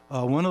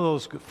one of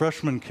those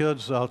freshman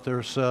kids out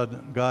there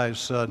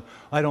said,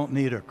 "I don't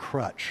need a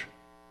crutch.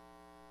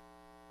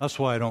 That's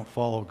why I don't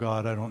follow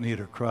God. I don't need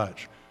a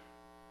crutch."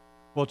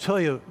 Well, I'll tell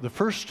you, the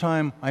first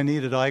time I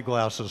needed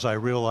eyeglasses, I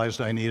realized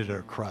I needed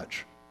a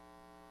crutch.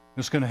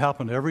 It's going to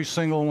happen to every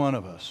single one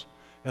of us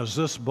as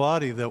this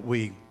body that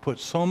we put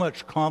so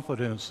much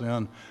confidence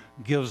in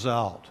gives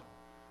out.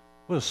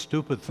 What a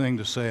stupid thing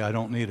to say, "I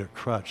don't need a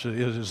crutch."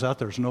 Is that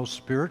there's no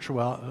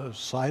spiritual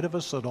side of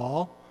us at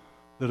all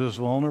that is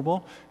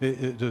vulnerable?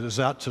 Is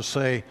that to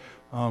say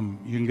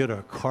you can get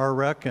a car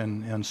wreck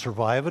and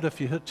survive it if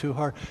you hit too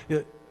hard?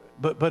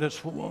 But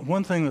it's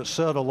one thing that's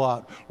said a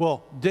lot.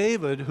 Well,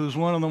 David, who's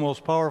one of the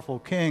most powerful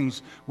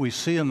kings we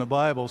see in the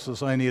Bible,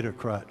 says, "I need a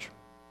crutch."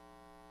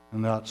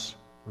 And that's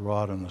the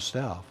rod and the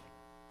staff.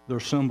 They're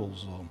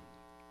symbols, though.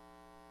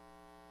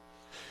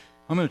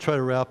 I'm going to try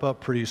to wrap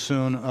up pretty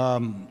soon.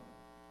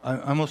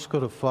 I must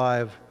go to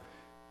 5.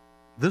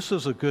 This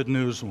is a good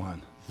news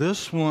one.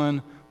 This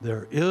one,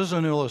 there is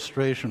an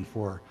illustration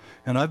for.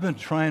 And I've been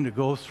trying to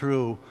go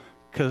through,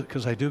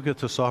 because I do get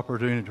this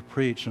opportunity to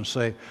preach and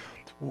say,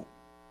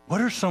 What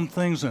are some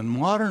things in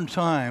modern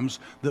times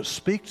that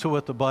speak to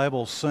what the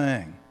Bible's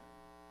saying?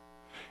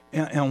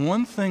 And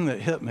one thing that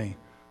hit me,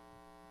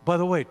 by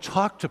the way,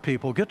 talk to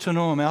people, get to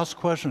know them, ask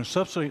questions,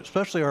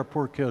 especially our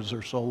poor kids,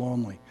 they're so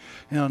lonely.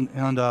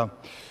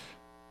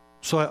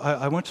 So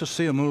I went to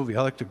see a movie.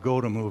 I like to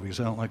go to movies.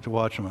 I don't like to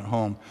watch them at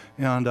home.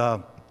 And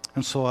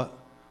so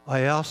I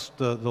asked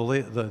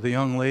the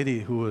young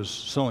lady who was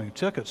selling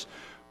tickets,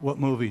 what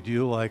movie do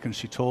you like? And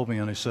she told me,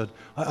 and I said,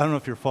 I don't know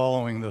if you're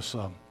following this.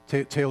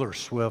 Taylor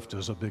Swift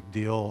is a big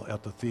deal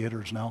at the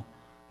theaters now.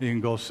 You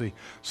can go see.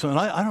 So and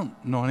I don't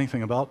know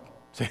anything about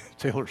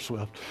Taylor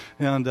Swift.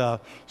 And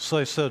so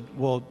I said,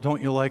 well,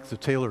 don't you like the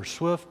Taylor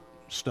Swift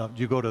stuff?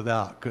 Do you go to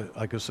that?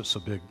 I guess it's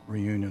a big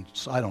reunion.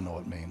 I don't know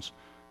what it means.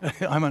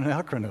 I'm an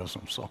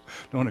Anachronism, so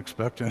don't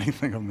expect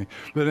anything of me.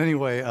 But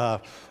anyway,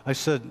 I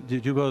said,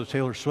 did you go to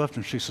Taylor Swift?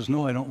 And she says,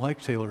 no, I don't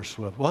like Taylor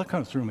Swift. Well, that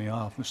kind of threw me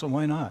off. And I said,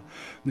 why not?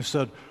 And he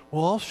said,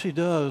 well, all she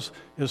does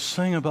is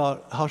sing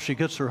about how she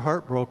gets her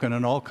heart broken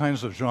in all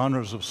kinds of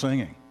genres of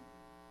singing.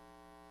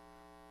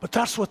 But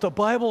that's what the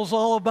Bible's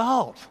all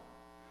about.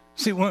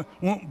 See,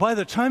 by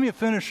the time you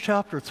finish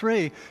chapter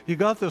 3, you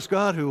got this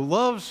God who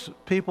loves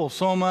people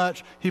so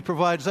much, he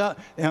provides that.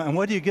 And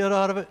what do you get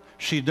out of it?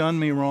 She done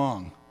me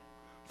wrong.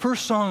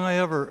 First song I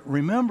ever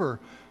remember,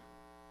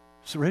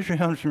 so raise your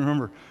hand if you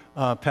remember,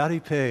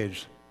 Patty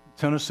Page,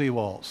 Tennessee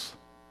Waltz.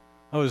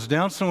 I was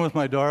dancing with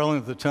my darling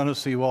at the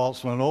Tennessee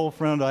Waltz when an old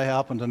friend I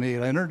happened to meet.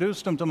 I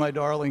introduced him to my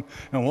darling,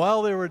 and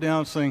while they were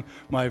dancing,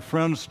 my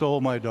friend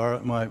stole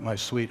my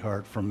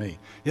sweetheart from me.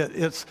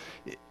 It's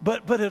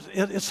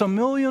a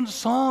million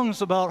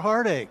songs about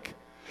heartache,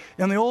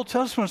 and the Old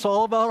Testament's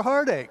all about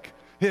heartache.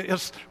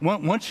 It's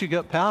once you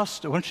get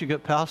past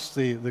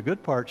the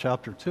good part,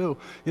 chapter 2,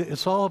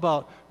 it's all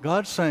about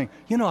God saying,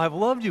 I've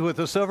loved you with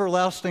this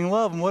everlasting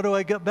love, and what do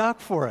I get back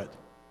for it?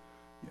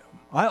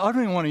 I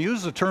don't even want to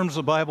use the terms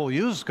the Bible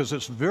uses because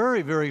it's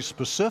very, very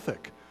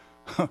specific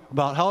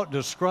about how it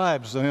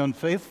describes the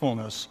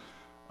unfaithfulness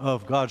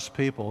of God's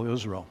people,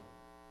 Israel.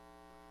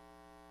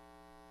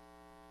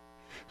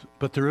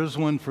 But there is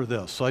one for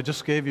this. So I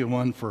just gave you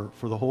one for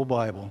the whole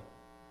Bible.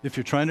 If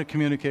you're trying to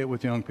communicate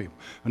with young people.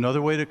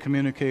 Another way to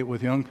communicate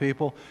with young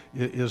people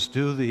is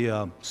do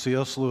the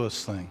C.S.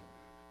 Lewis thing.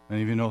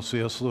 Many of you know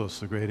C.S. Lewis,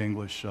 the great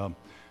English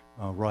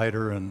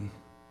writer and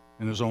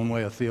in his own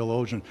way a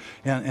theologian.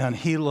 And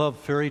he loved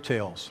fairy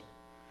tales.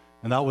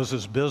 And that was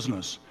his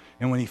business.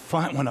 And when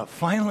it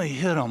finally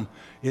hit him,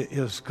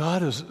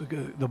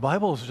 the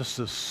Bible is just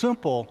a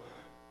simple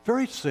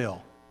fairy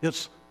tale.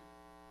 It's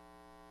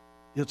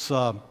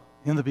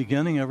in the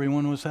beginning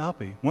everyone was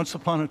happy. Once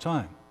upon a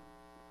time.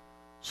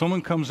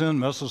 Someone comes in,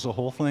 messes the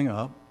whole thing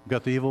up,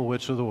 got the evil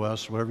witch of the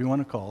West, whatever you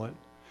want to call it.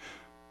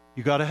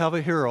 You got to have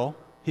a hero.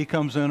 He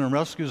comes in and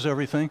rescues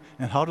everything.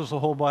 And how does the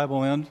whole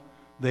Bible end?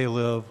 They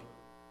live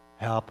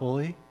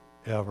happily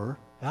ever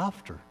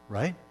after,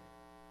 right?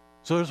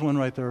 So there's one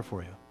right there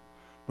for you.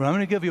 But I'm going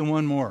to give you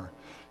one more.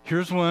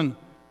 Here's one.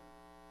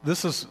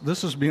 This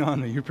is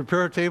beyond me. You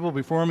prepare a table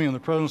before me in the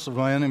presence of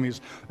my enemies.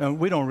 And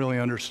we don't really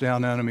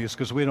understand enemies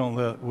because we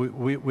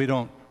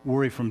don't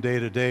worry from day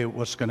to day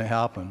what's going to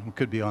happen. We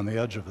could be on the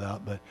edge of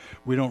that, but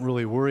we don't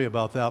really worry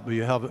about that. But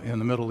you have in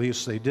the Middle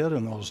East, they did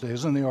in those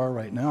days, and they are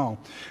right now.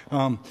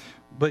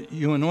 But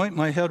you anoint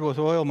my head with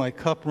oil, my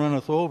cup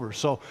runneth over.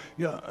 So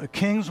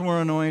kings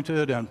were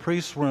anointed, and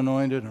priests were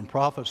anointed, and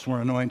prophets were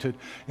anointed.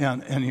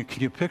 And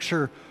can you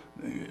picture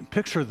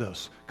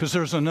this? Because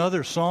there's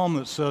another psalm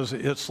that says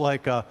it's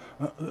like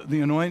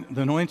the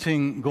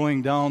anointing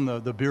going down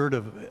the beard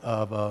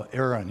of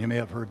Aaron. You may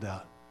have heard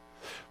that.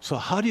 So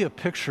how do you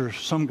picture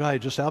some guy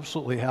just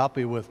absolutely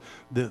happy with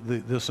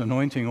this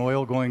anointing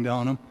oil going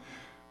down him?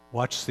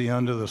 Watch the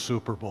end of the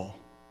Super Bowl.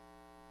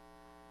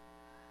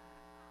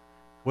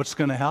 What's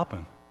going to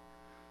happen?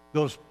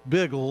 Those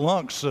big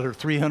lunks that are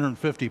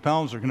 350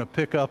 pounds are going to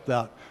pick up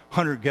that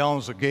 100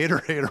 gallons of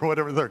Gatorade or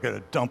whatever. They're going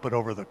to dump it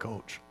over the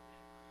coach.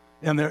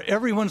 And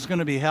everyone's going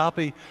to be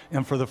happy.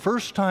 And for the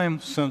first time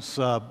since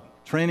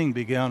training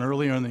began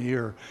earlier in the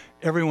year,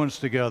 everyone's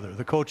together.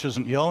 The coach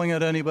isn't yelling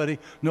at anybody.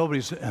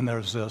 And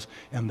there's this.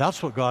 And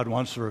that's what God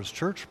wants for his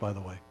church, by the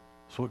way.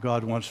 That's what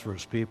God wants for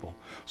his people.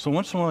 So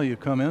once in a while you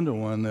come into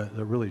one that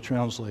really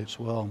translates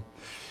well.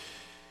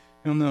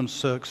 And then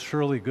 6,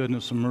 surely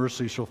goodness and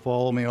mercy shall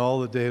follow me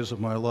all the days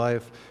of my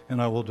life,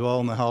 and I will dwell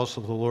in the house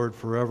of the Lord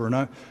forever.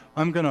 And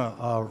I'm going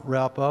to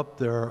wrap up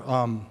there,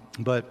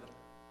 but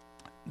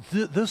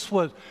this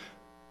was,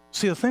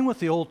 see, the thing with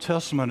the Old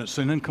Testament, it's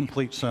an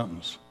incomplete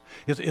sentence.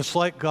 It's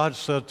like God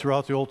said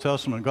throughout the Old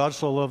Testament, God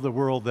so loved the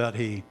world that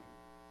he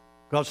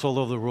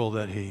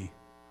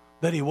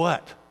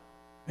what?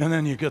 And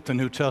then you get the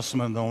New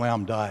Testament and the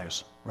Lamb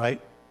dies,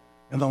 right?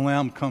 And the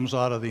Lamb comes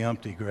out of the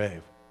empty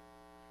grave.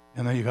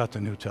 And then you got the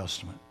New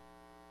Testament.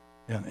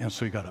 And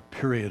so you got a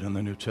period in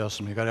the New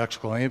Testament. You got an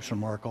exclamation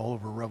mark all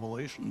over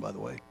Revelation, by the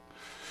way.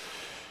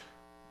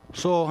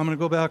 So I'm going to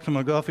go back to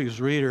McGuffey's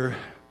Reader,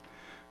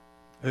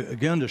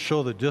 again, to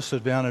show the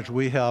disadvantage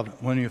we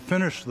have. When you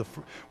finish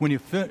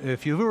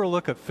if you ever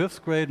look at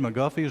 5th grade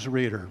McGuffey's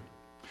Reader,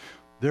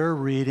 they're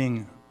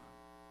reading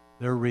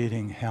They're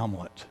reading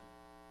Hamlet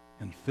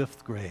in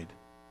 5th grade.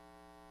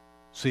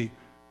 See,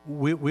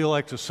 we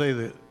like to say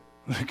that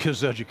the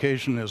kids'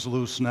 education is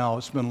loose now.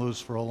 It's been loose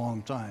for a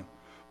long time.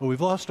 But we've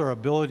lost our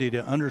ability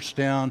to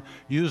understand,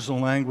 use the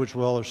language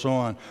well, or so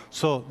on.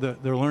 So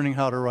they're learning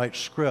how to write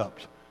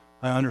script.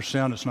 I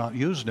understand it's not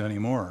used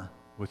anymore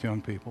with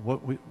young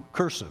people.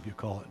 Cursive, you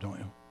call it, don't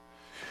you?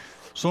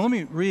 So let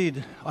me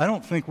read. I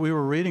don't think we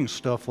were reading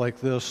stuff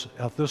like this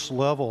at this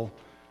level,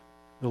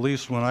 at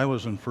least when I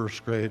was in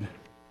 1st grade.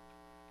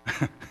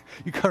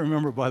 You got to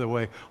remember, by the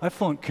way, I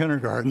flunked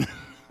kindergarten.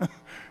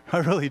 I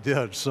really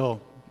did.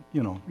 So,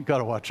 you got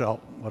to watch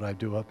out what I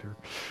do up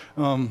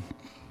here.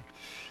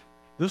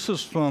 This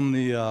is from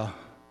the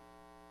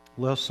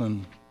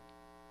lesson.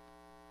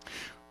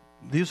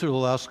 These are the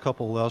last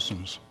couple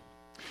lessons.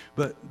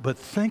 But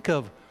think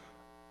of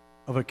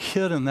a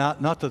kid in that,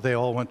 not that they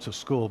all went to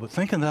school, but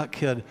think in that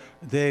kid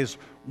days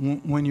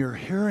when you're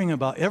hearing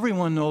about,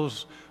 everyone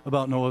knows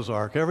about Noah's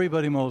Ark,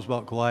 everybody knows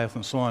about Goliath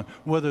and so on,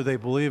 whether they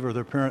believe or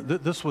their parent.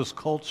 This was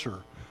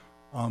culture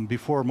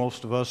before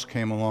most of us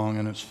came along,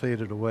 and it's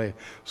faded away.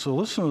 So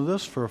listen to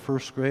this for a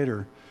 1st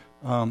grader.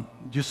 Do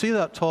you see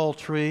that tall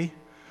tree?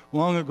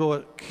 Long ago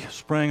it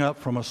sprang up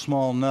from a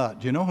small nut.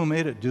 Do you know who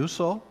made it do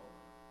so?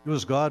 It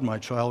was God, my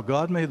child.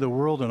 God made the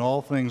world and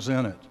all things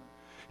in it.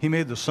 He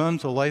made the sun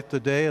to light the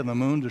day and the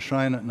moon to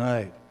shine at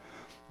night.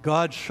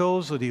 God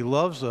shows that He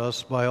loves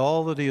us by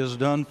all that He has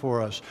done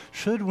for us.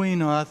 Should we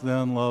not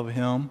then love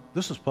Him?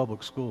 This is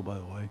public school, by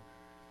the way.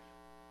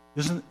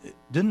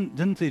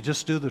 Didn't they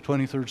just do the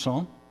 23rd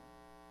Psalm?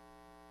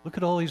 Look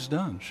at all He's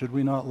done. Should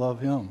we not love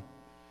Him?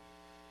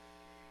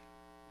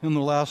 And the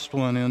last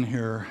one in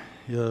here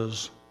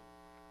is,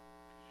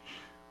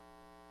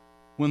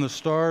 when the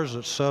stars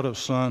at set of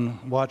sun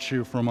watch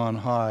you from on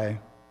high,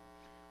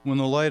 when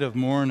the light of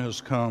morn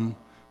has come,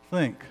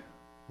 think,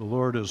 the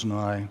Lord is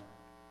nigh.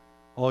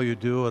 All you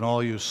do and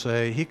all you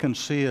say, He can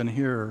see and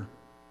hear.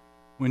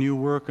 When you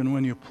work and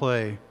when you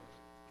play,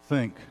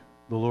 think,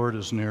 the Lord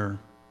is near.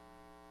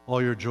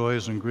 All your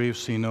joys and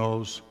griefs He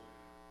knows,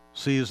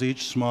 sees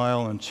each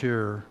smile and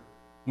tear.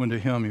 When to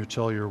Him you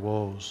tell your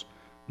woes,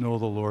 know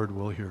the Lord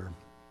will hear.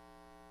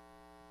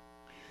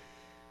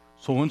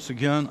 So once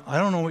again, I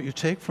don't know what you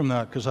take from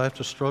that, because I have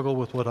to struggle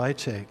with what I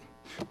take.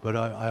 But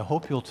I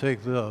hope you'll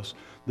take this.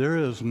 There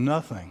is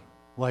nothing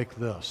like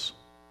this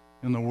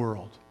in the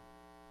world.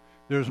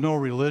 There's no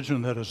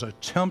religion that has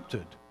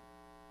attempted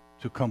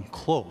to come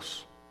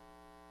close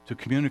to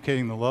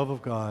communicating the love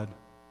of God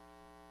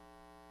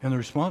and the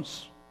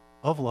response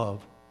of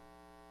love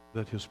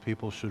that His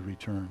people should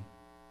return.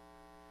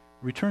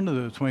 Return to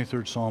the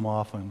 23rd Psalm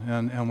often,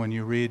 and when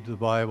you read the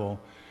Bible,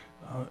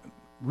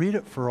 read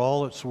it for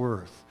all it's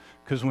worth.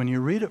 Because when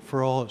you read it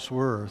for all it's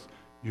worth,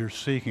 you're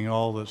seeking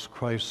all that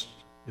Christ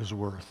is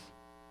worth.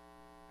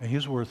 And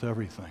He's worth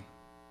everything.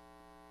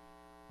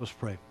 Let's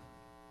pray.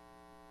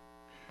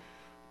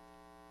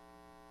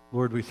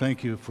 Lord, we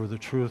thank You for the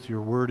truth.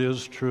 Your word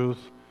is truth.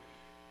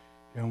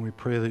 And we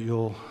pray that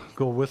You'll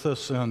go with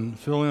us and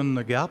fill in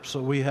the gaps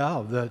that we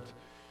have that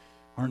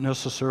aren't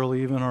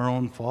necessarily even our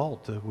own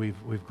fault, that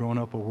we've grown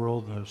up a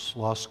world that's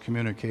lost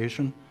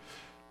communication.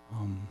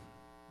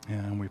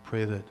 And we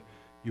pray that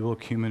You will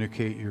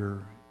communicate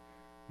your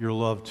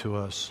love to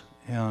us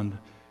and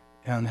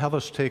have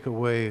us take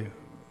away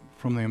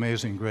from the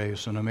amazing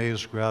grace and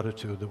amazed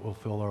gratitude that will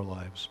fill our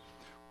lives.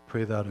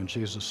 Pray that in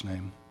Jesus'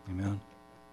 name. Amen.